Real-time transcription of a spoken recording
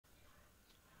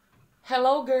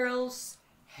Hello girls,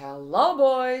 hello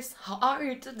boys, how are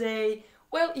you today?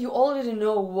 Well, you already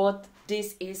know what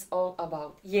this is all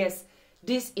about. Yes,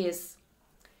 this is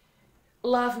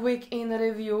Love Week in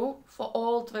review for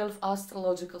all 12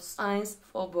 astrological signs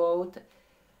for both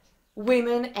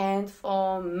women and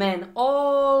for men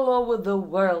all over the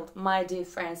world, my dear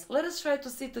friends. Let us try to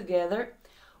see together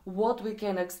what we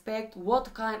can expect,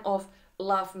 what kind of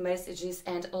love messages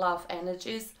and love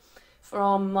energies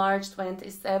from March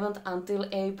 27th until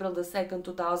April the 2nd,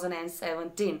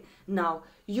 2017. Now,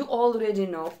 you already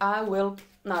know,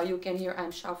 now you can hear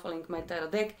I'm shuffling my tarot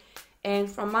deck, and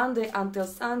from Monday until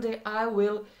Sunday I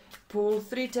will pull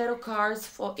 3 tarot cards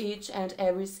for each and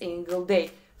every single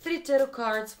day. 3 tarot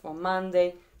cards for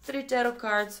Monday, 3 tarot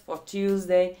cards for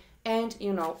Tuesday, and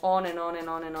on and on and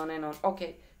on and on and on.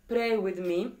 Okay, pray with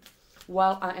me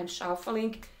while I am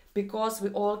shuffling, because we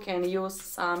all can use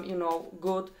some,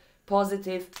 good,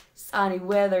 positive, sunny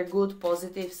weather, good,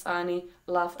 positive, sunny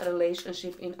love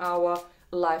relationship in our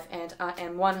life. And I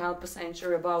am 100%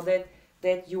 sure about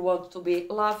that you want to be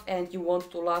loved and you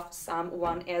want to love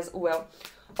someone as well.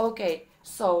 Okay,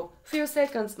 so few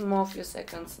seconds more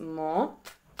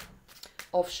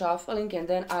of shuffling, and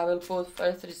then I will put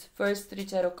first 3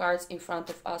 tarot cards in front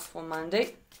of us for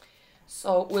Monday.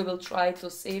 So we will try to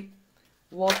see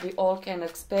what we all can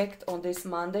expect on this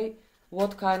Monday,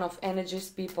 what kind of energies,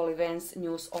 people, events,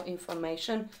 news or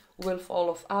information will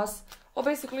follow us, or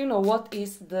basically what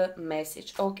is the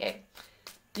message. Okay,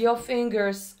 your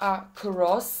fingers are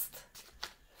crossed,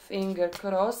 finger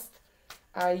crossed.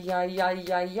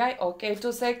 Okay,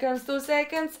 2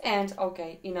 seconds, and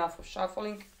okay, enough of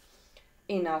shuffling,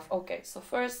 enough. Okay, so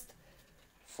first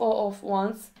 4 of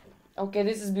Wands. Okay,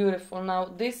 this is beautiful. Now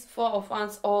this 4 of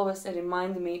Wands always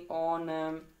remind me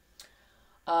on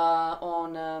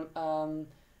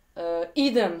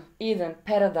Eden,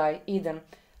 paradise, Eden.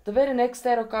 The very next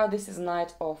tarot card, this is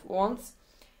Knight of Wands,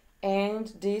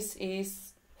 and this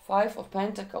is 5 of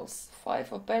Pentacles.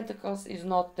 5 of Pentacles is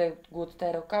not the good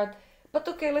tarot card, but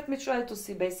okay, let me try to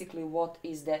see basically what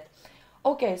is that.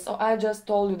 Okay, so I just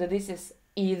told you that this is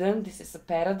Eden, this is a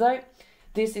paradise,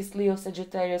 this is Leo,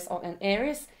 Sagittarius and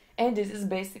Aries, and this is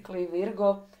basically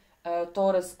Virgo,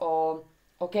 Taurus or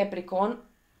Capricorn.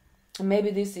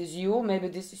 Maybe this is you, maybe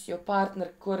this is your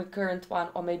partner, current one,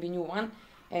 or maybe new one.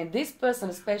 And this person,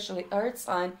 especially Earth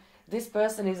sign, this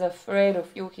person is afraid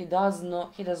of you. He does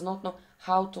not know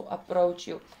how to approach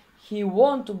you. He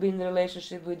wants to be in a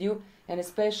relationship with you, and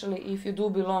especially if you do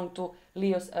belong to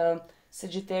Leo's,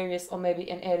 Sagittarius, or maybe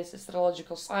an Aries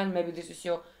astrological sign. Maybe this is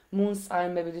your moon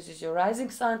sign, maybe this is your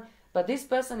rising sign. But this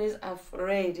person is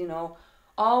afraid,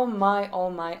 oh my,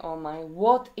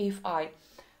 what if I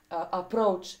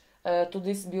approach to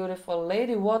this beautiful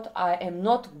lady, what I am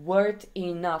not worth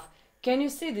enough. Can you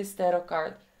see this tarot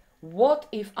card? What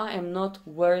if I am not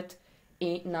worth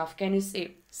enough? Can you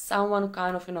see? Someone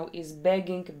kind of, is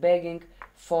begging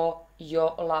for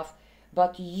your love.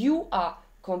 But you are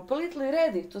completely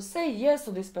ready to say yes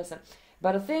to this person.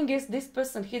 But the thing is, this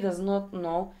person, he does not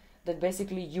know that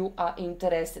basically you are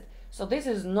interested. So this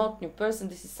is not new person,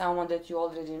 this is someone that you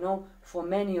already know. For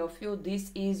many of you,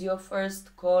 this is your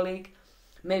first colleague,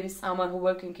 maybe someone who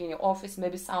working in your office,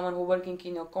 maybe someone who working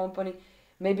in your company,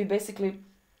 maybe this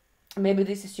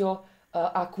is your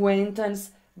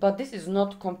acquaintance, but this is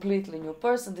not completely new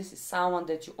person, this is someone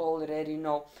that you already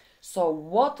know. So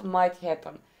what might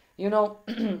happen?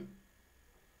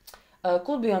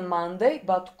 Could be on Monday,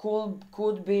 but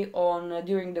could be on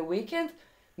during the weekend.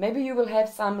 Maybe you will have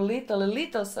some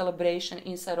little celebration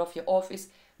inside of your office,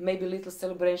 maybe little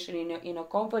celebration in your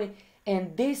company,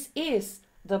 and this is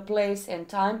the place and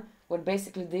time where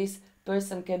basically this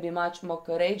person can be much more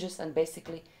courageous and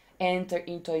basically enter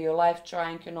into your life,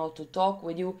 trying to talk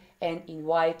with you and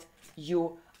invite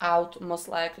you out, most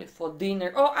likely for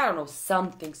dinner, or I don't know,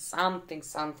 something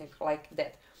like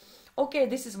that. Okay,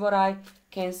 this is what I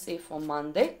can see for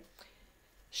Monday.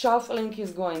 Shuffling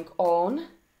is going on.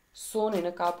 Soon, in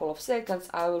a couple of seconds,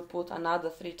 I will put another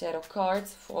 3 tarot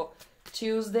cards for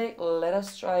Tuesday. Let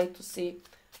us try to see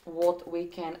what we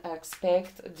can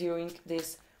expect during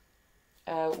this,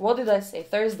 what did I say,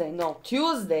 Thursday? No,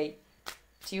 Tuesday.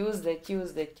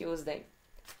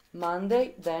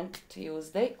 Monday, then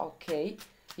Tuesday. Okay,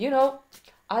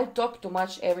 I talk too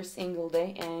much every single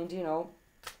day, and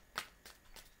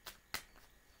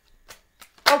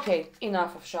okay,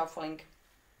 enough of shuffling.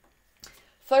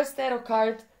 First tarot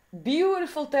card,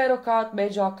 beautiful tarot card,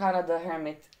 Major Arcana, the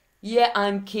Hermit. Yeah,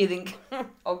 I'm kidding.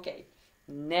 Okay,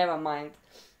 never mind.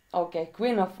 Okay,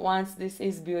 Queen of Wands, this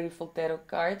is beautiful tarot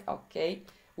card. Okay,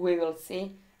 we will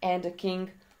see. And the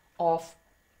King of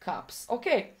Cups.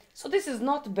 Okay, so this is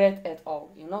not bad at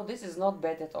all, you know, this is not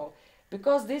bad at all,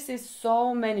 because this is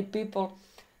so many people,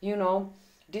 you know,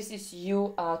 this is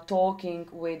you talking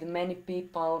with many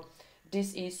people,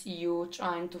 this is you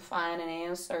trying to find an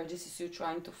answer, this is you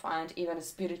trying to find even a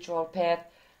spiritual path,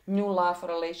 new love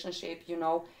relationship, you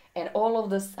know, and all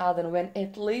of a sudden, when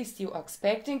at least you are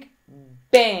expecting,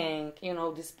 bang, you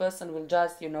know, this person will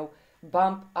just, you know,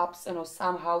 bump up, you know,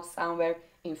 somehow, somewhere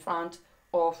in front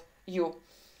of you.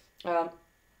 And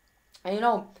you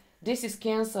know, this is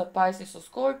Cancer, Pisces or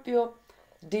Scorpio,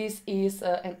 this is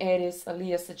an Aries, a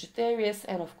Leo, Sagittarius,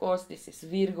 and of course this is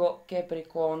Virgo,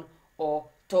 Capricorn or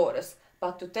Taurus.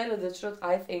 But to tell you the truth,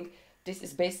 I think this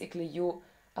is basically you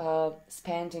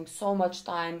spending so much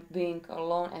time being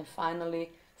alone, and finally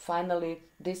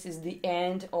this is the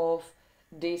end of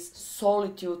this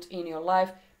solitude in your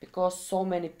life, because so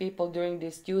many people during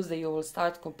this Tuesday you will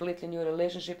start completely new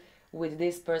relationship with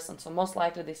this person. So most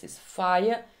likely this is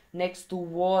fire next to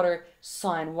water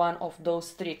sign, one of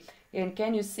those three. And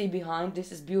can you see behind,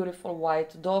 this is beautiful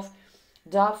white dove,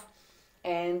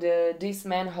 and this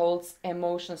man holds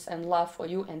emotions and love for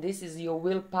you, and this is your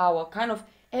willpower, kind of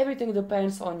everything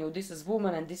depends on you. This is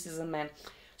woman and this is a man,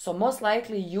 so most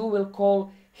likely you will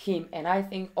call him, and I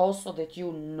think also that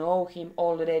you know him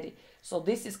already, so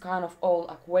this is kind of old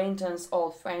acquaintance,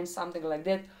 old friends, something like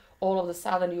that. All of a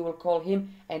sudden you will call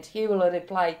him and he will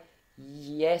reply,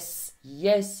 yes,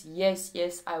 yes, yes,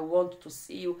 yes, I want to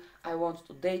see you, I want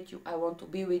to date you, I want to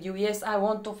be with you, yes, I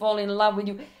want to fall in love with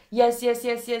you, yes, yes,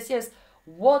 yes, yes, yes,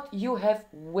 what you have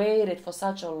waited for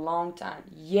such a long time,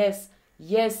 yes,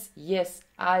 yes, yes,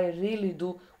 I really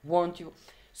do want you.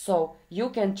 So you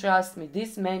can trust me,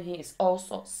 this man, he is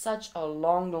also such a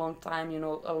long time, you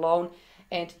know, alone,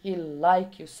 and he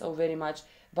like you so very much,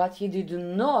 but he did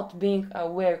not being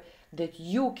aware that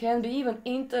you can be even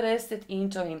interested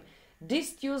into him.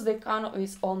 This Tuesday kind of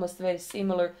is almost very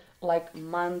similar like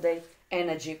Monday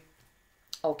energy.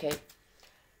 Okay.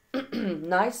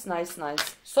 Nice.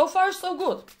 So far so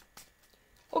good.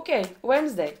 Okay,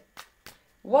 Wednesday.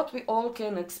 What we all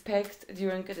can expect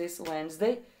during this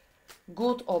Wednesday.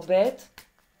 Good or bad.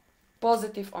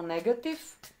 Positive or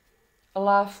negative.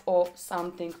 Love or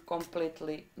something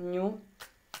completely new.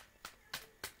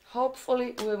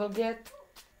 Hopefully we will get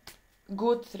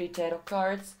good 3 tarot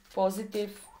cards.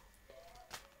 Positive.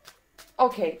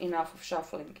 Okay, enough of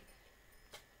shuffling.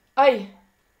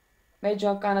 Major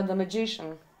Arcana the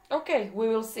Magician. Okay, we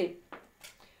will see.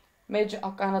 Major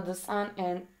Arcana the Sun,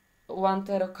 and 1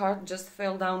 tarot card just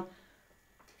fell down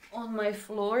on my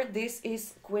floor. This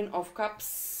is Queen of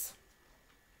Cups.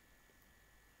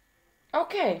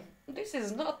 Okay, this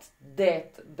is not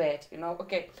that bad, you know.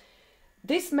 Okay,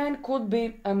 this man could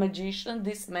be a magician.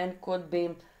 This man could be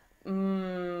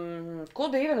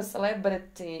even a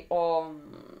celebrity, or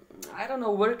I don't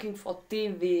know, working for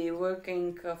TV,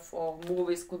 working for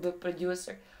movies, could be a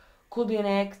producer, could be an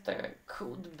actor,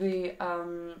 could be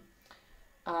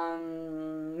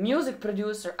music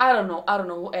producer, I don't know,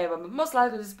 whoever, but most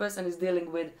likely this person is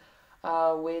dealing with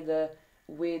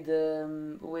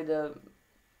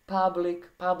public,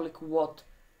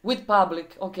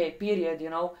 okay, period, you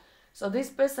know. So this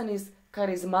person is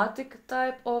charismatic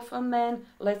type of a man.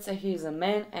 Let's say he is a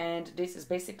man, and this is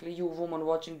basically you, woman,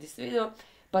 watching this video,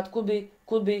 but could be,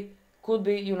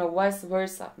 you know, vice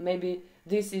versa. Maybe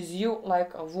this is you,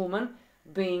 like a woman,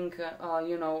 being,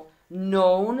 you know,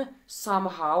 known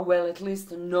somehow, well, at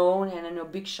least known, and in a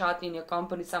big shot in your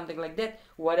company, something like that,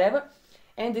 whatever.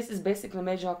 And this is basically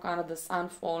Major Arcana, the Sun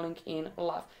falling in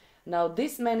love. Now,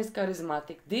 this man is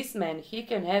charismatic. This man, he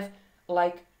can have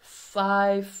like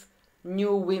 5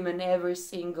 new women every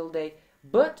single day,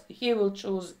 but he will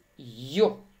choose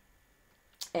you.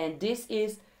 And this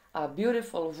is a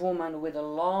beautiful woman with a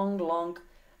long,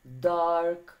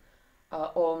 dark,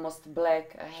 almost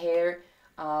black hair.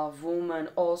 Woman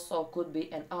also could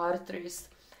be an artist,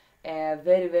 a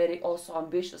very also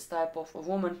ambitious type of a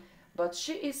woman, but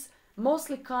she is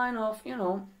mostly kind of, you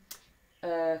know,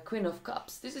 Queen of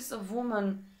Cups. This is a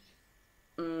woman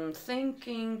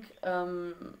thinking,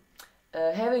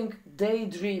 having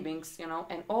daydreamings, you know,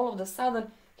 and all of a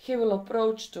sudden he will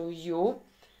approach to you.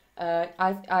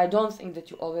 I don't think that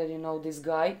you already know this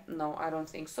guy. No, I don't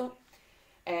think so.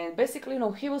 And basically, you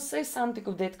know, he will say something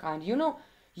of that kind. You know,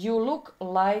 you look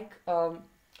like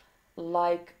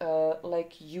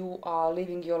you are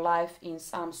living your life in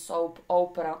some soap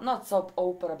opera, not soap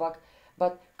opera,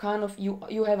 but kind of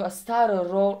you have a star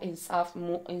role in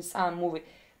some movie,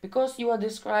 because you are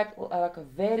described like a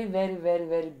very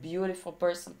beautiful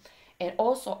person. And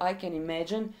also I can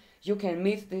imagine you can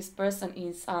meet this person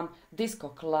in some disco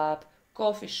club,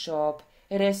 coffee shop,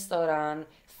 restaurant,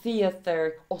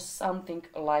 theater or something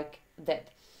like that.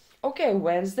 Okay,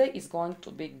 Wednesday is going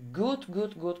to be good,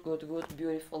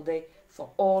 beautiful day for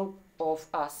all of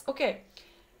us. Okay,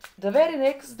 the very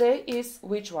next day is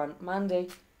which one? Monday,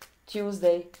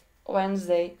 Tuesday,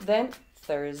 Wednesday, then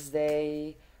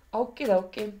Thursday.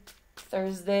 Okay,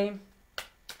 Thursday.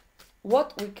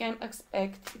 What we can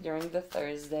expect during the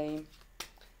Thursday?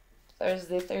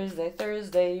 Thursday,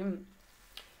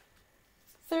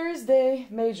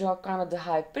 Major Arcana, the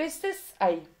High Priestess,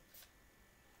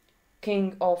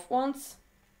 King of Wands,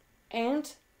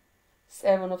 and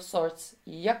Seven of Swords.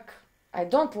 Yuck. I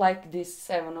don't like this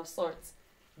Seven of Swords.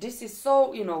 This is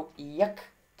so, yuck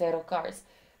tarot cards.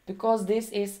 Because this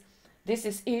is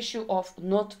issue of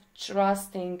not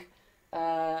trusting,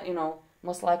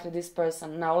 most likely this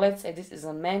person. Now let's say this is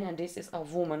a man and this is a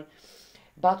woman.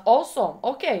 But also,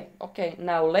 okay,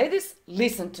 now ladies,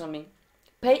 listen to me.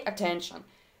 Pay attention.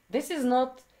 This is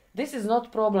not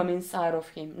problem inside of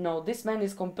him. No, this man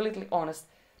is completely honest.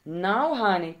 Now,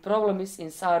 honey, problem is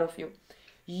inside of you.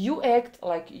 You act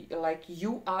like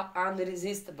you are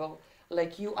unresistible,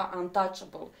 like you are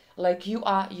untouchable, like you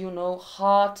are,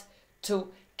 hard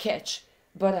to catch.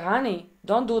 But honey,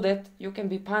 don't do that. You can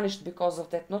be punished because of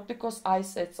that. Not because I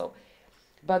said so,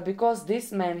 but because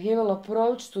this man, he will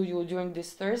approach to you during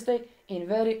this Thursday in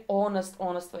very honest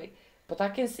way. But I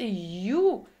can see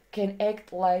you can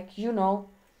act like,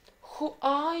 who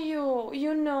are you?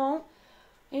 I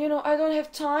don't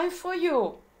have time for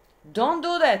you. Don't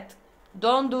do that.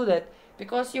 Don't do that.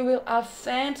 Because you will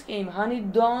offend him. Honey,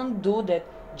 don't do that.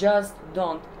 Just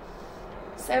don't.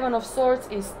 Seven of Swords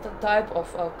is the type of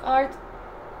card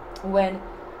when,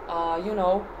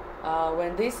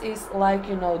 when this is like,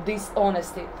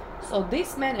 dishonesty. So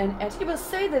this man, and he will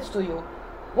say that to you.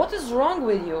 What is wrong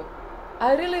with you?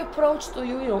 I really approach to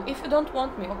you, if you don't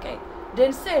want me, okay,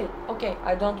 then say, okay,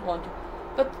 I don't want you.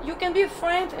 But you can be a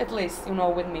friend at least,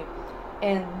 with me.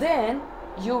 And then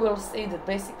you will see that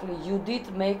basically you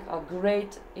did make a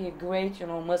great,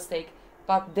 mistake.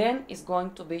 But then it's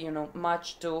going to be,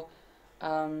 much too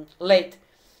late.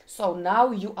 So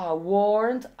now you are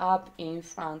warned up in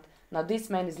front. Now this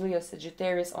man is Leo,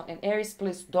 Sagittarius, and Aries.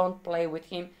 Please don't play with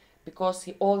him because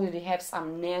he already have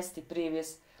some nasty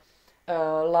previous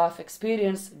love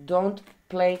experience. Don't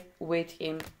play with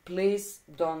him. Please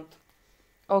don't.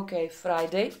 Okay,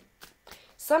 Friday.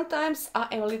 Sometimes I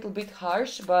am a little bit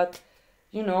harsh, but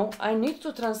I need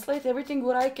to translate everything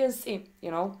what I can see,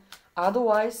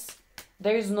 otherwise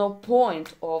there is no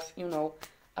point of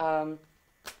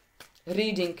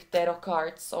reading tarot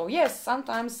cards. So yes,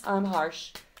 sometimes I'm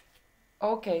harsh.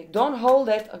 Okay, don't hold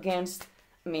that against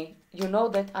me. You know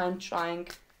that I'm trying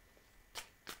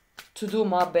to do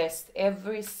my best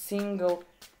every single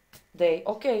day.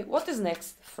 Okay, what is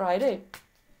next? Friday?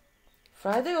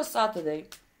 Friday or Saturday?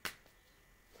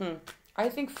 I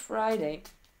think Friday.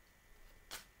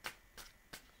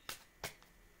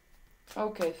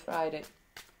 Okay, Friday.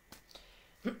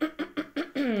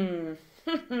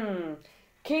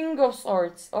 King of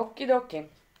Swords. Okie dokie.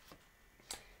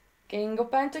 King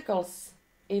of Pentacles.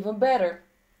 Even better.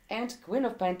 And Queen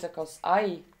of Pentacles.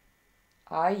 Ay.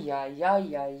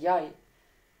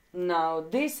 Now,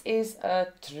 this is a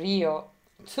trio.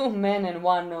 2 men and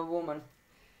 1 woman.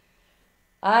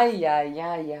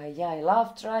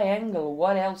 Love triangle.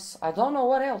 What else? I don't know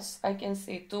what else. I can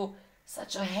see 2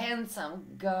 such a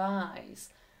handsome guys.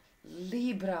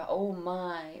 Libra, oh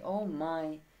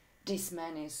my. This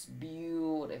man is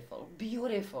beautiful.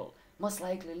 Most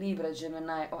likely Libra,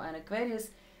 Gemini, or an Aquarius.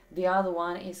 The other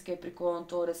one is Capricorn,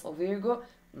 Taurus, or Virgo.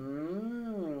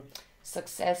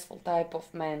 Successful type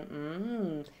of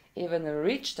man. Even a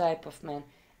rich type of man.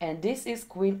 And this is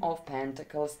Queen of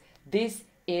Pentacles. This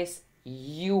is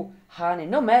you, honey.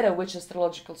 No matter which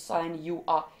astrological sign you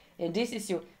are. And this is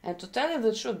you. And to tell you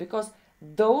the truth, because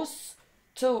those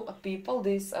 2 people,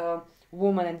 this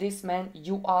woman and this man,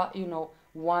 you are,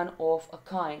 one of a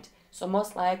kind. So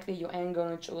most likely you ain't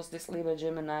gonna choose this Libra,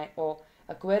 Gemini, or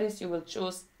Aquarius. You will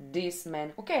choose this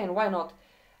man. Okay, and why not?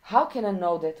 How can I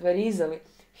know that? Very easily.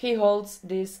 He holds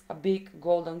this big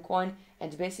golden coin,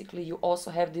 and basically you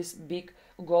also have this big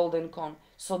golden coin.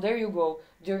 So there you go.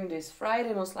 During this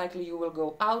Friday, most likely you will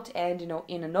go out, and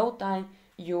in no time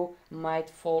you might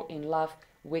fall in love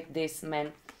with this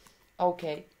man.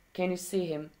 Okay, can you see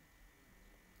him?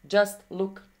 Just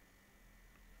look.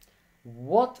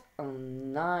 What a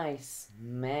nice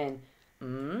man.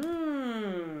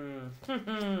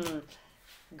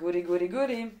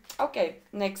 Goody. Okay,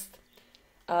 next.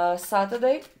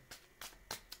 Saturday.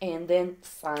 And then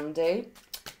Sunday.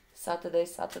 Saturday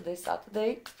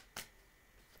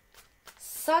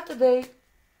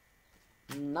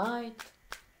night.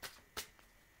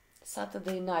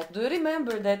 Saturday Night. Do you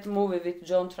remember that movie with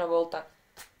John Travolta?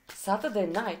 Saturday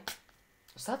Night.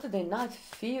 Saturday Night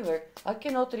Fever. I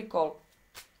cannot recall.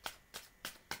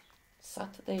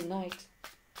 Saturday Night.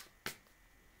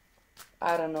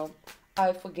 I don't know.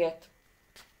 I forget.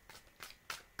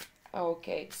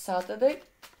 Okay, Saturday.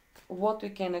 What we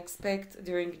can expect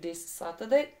during this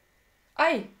Saturday?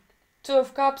 Two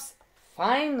of Cups.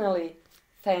 Finally.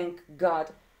 Thank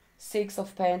God. Six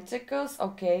of Pentacles.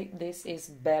 Okay, this is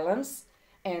balance.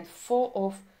 And Four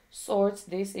of Swords.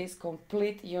 This is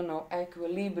complete, you know,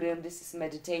 equilibrium. This is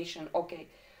meditation. Okay.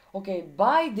 Okay,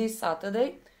 by this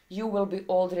Saturday, you will be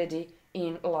already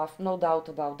in love. No doubt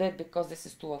about that, because this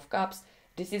is Two of Cups.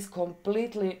 This is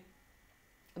completely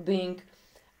being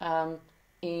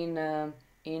in a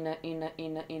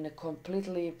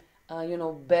completely you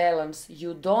know, balance.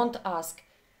 You don't ask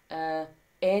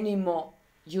anymore.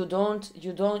 You don't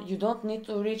need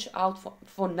to reach out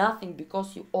for nothing,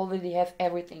 because you already have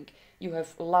everything. You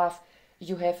have love,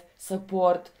 you have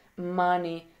support,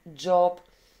 money, job,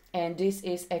 and this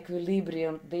is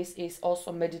equilibrium. This is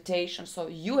also meditation. So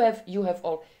you have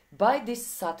all. By this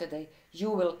Saturday, you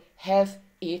will have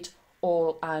it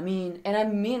all. I mean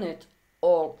it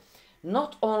all.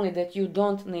 Not only that you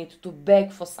don't need to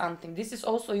beg for something. This is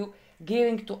also you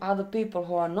giving to other people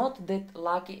who are not that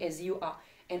lucky as you are.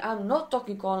 And I'm not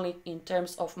talking only in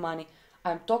terms of money.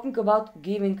 I'm talking about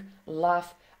giving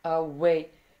love away.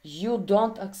 You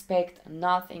don't expect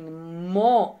nothing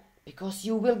more, because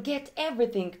you will get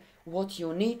everything what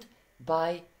you need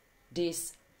by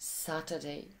this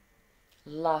Saturday.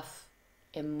 Love,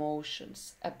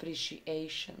 emotions,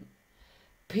 appreciation,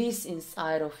 peace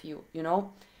inside of you, you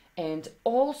know. And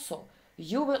also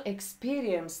you will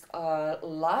experience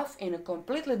love in a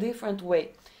completely different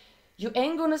way. You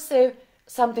ain't gonna say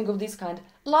something of this kind: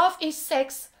 love is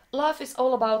sex, love is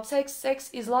all about sex, sex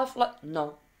is love.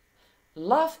 No.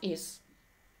 Love is...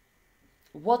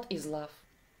 What is love?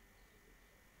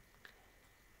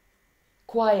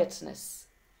 Quietness,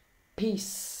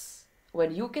 peace.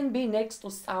 When you can be next to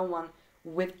someone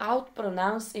without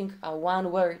pronouncing a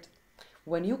one word.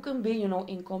 When you can be, you know,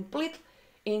 in complete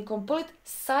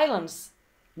silence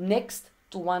next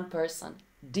to one person.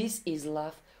 This is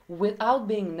love. Without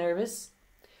being nervous,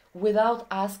 without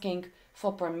asking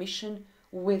for permission,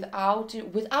 without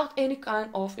any kind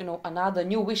of, you know, another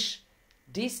new wish.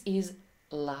 This is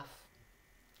love.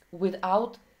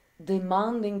 Without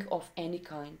demanding of any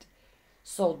kind.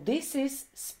 So this is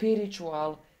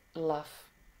spiritual love.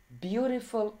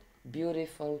 Beautiful,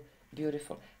 beautiful,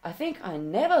 beautiful. I think I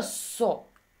never saw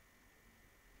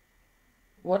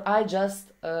what I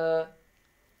just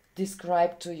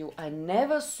described to you. I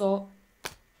never saw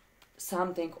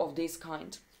something of this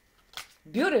kind.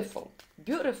 Beautiful,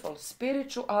 beautiful,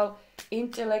 spiritual,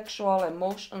 intellectual,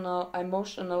 emotional,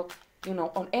 you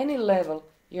know, on any level,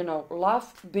 you know,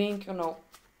 love being, you know,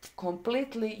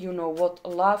 completely, you know, what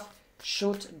love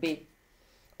should be.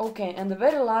 Okay, and the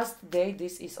very last day,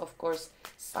 this is of course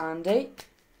Sunday.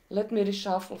 Let me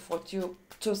reshuffle for 2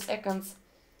 seconds,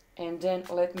 and then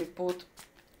let me put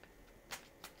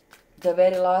the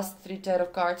very last 3 tarot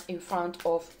cards in front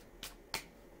of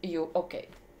you. Okay.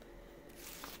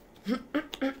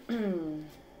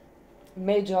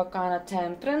 Major Arcana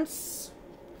Temperance,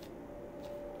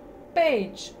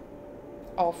 Page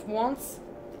of Wands,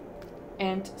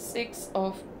 and 6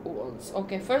 of Wands.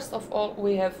 Okay, first of all,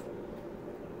 we have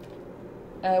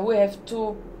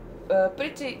 2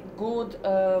 pretty good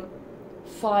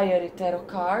fiery tarot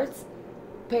cards.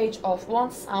 Page of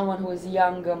Wands, someone who is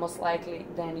younger most likely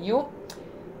than you,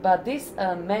 but this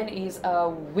man is a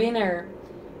winner.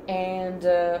 And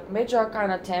Major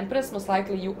Arcana Temperance, most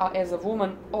likely you are as a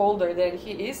woman older than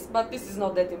he is, but this is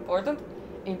not that important.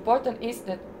 Important is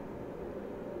that,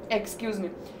 excuse me,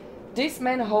 this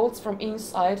man holds from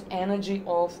inside energy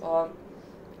of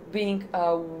being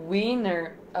a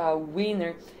winner,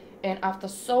 and after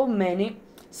so many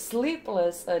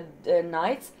sleepless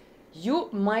nights, you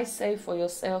might say for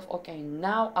yourself, okay,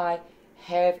 now I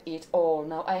have it all.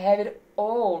 Now I have it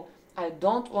all. I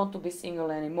don't want to be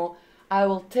single anymore. I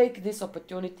will take this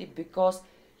opportunity, because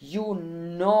you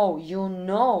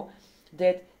know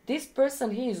that this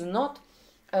person, he is not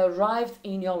arrived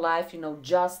in your life,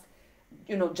 just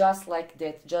like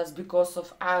that, just because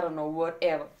of, I don't know,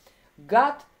 whatever.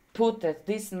 God put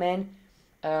this man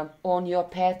on your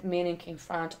path, meaning in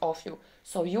front of you,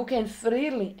 so you can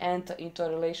freely enter into a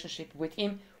relationship with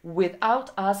him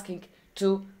without asking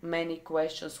too many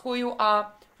questions. Who you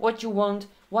are, what you want,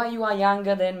 why you are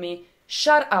younger than me.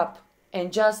 Shut up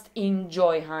and just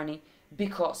enjoy, honey,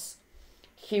 because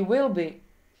he will be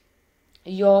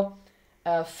your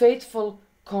faithful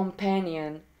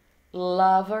companion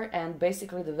lover and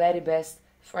basically the very best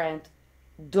friend.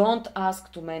 Don't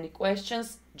ask too many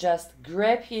questions, just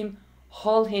grab him,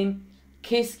 hold him,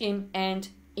 kiss him, and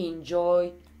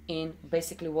enjoy in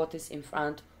basically what is in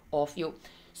front of you.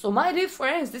 So my dear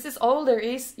friends, this is all there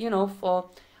is, for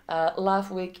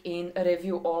Love Week in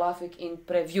review or Love Week in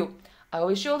preview. I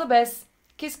wish you all the best.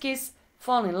 Kiss, kiss,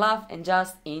 fall in love, and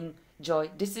just enjoy.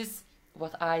 This is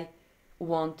what I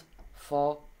want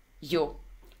for you.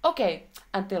 Okay,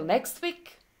 until next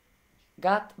week,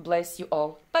 God bless you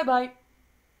all. Bye bye.